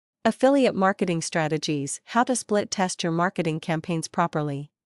Affiliate marketing strategies: how to split test your marketing campaigns properly.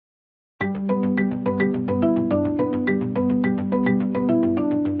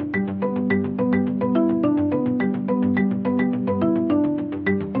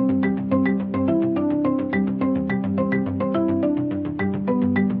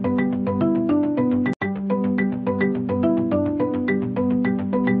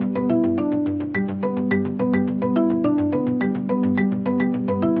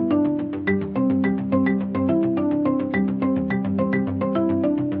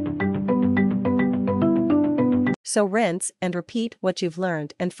 So rinse and repeat what you've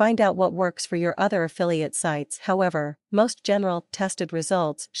learned and find out what works for your other affiliate sites. However, most general, tested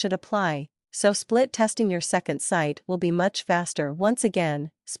results should apply, so split testing your second site will be much faster. Once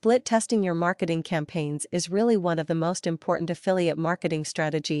again, split testing your marketing campaigns is really one of the most important affiliate marketing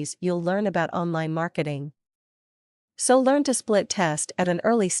strategies you'll learn about online marketing. So learn to split test at an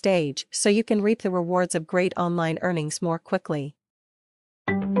early stage so you can reap the rewards of great online earnings more quickly.